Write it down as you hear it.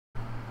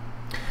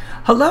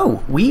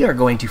Hello, we are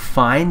going to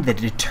find the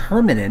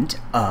determinant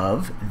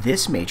of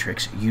this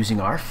matrix using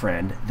our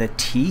friend, the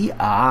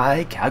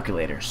TI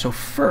calculator. So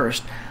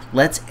first,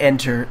 let's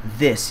enter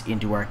this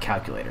into our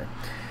calculator.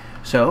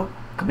 So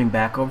coming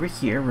back over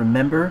here,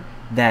 remember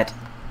that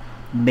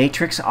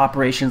matrix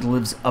operations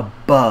lives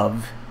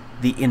above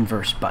the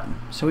inverse button.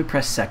 So we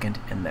press second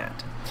and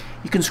that.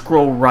 You can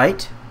scroll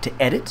right to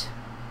edit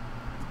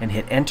and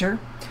hit enter.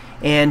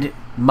 And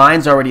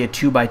mine's already a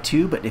 2 by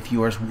 2, but if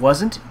yours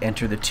wasn't,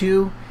 enter the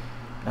 2.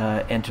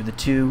 Enter the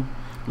 2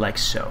 like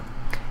so.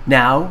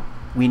 Now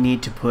we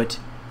need to put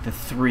the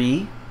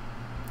 3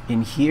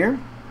 in here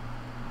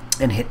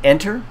and hit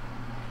enter,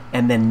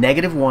 and then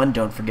 -1,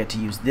 don't forget to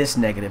use this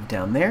negative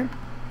down there,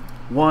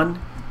 1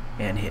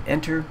 and hit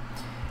enter,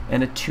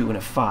 and a 2 and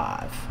a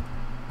 5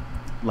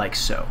 like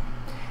so.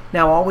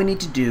 Now all we need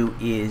to do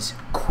is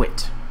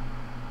quit.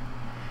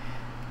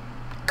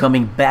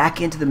 Coming back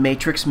into the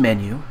matrix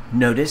menu,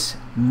 notice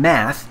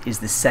math is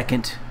the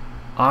second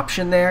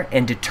option there,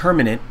 and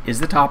determinant is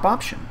the top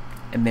option.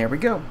 And there we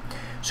go.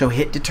 So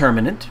hit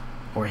determinant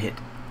or hit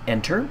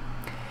enter,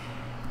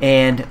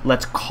 and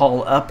let's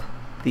call up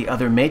the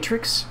other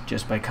matrix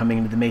just by coming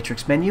into the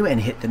matrix menu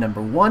and hit the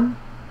number 1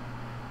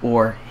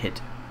 or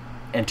hit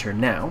enter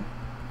now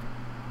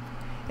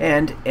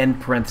and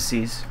end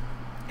parentheses,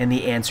 and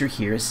the answer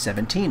here is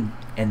 17.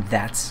 And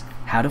that's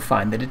how to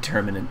find the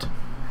determinant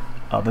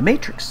of a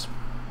matrix.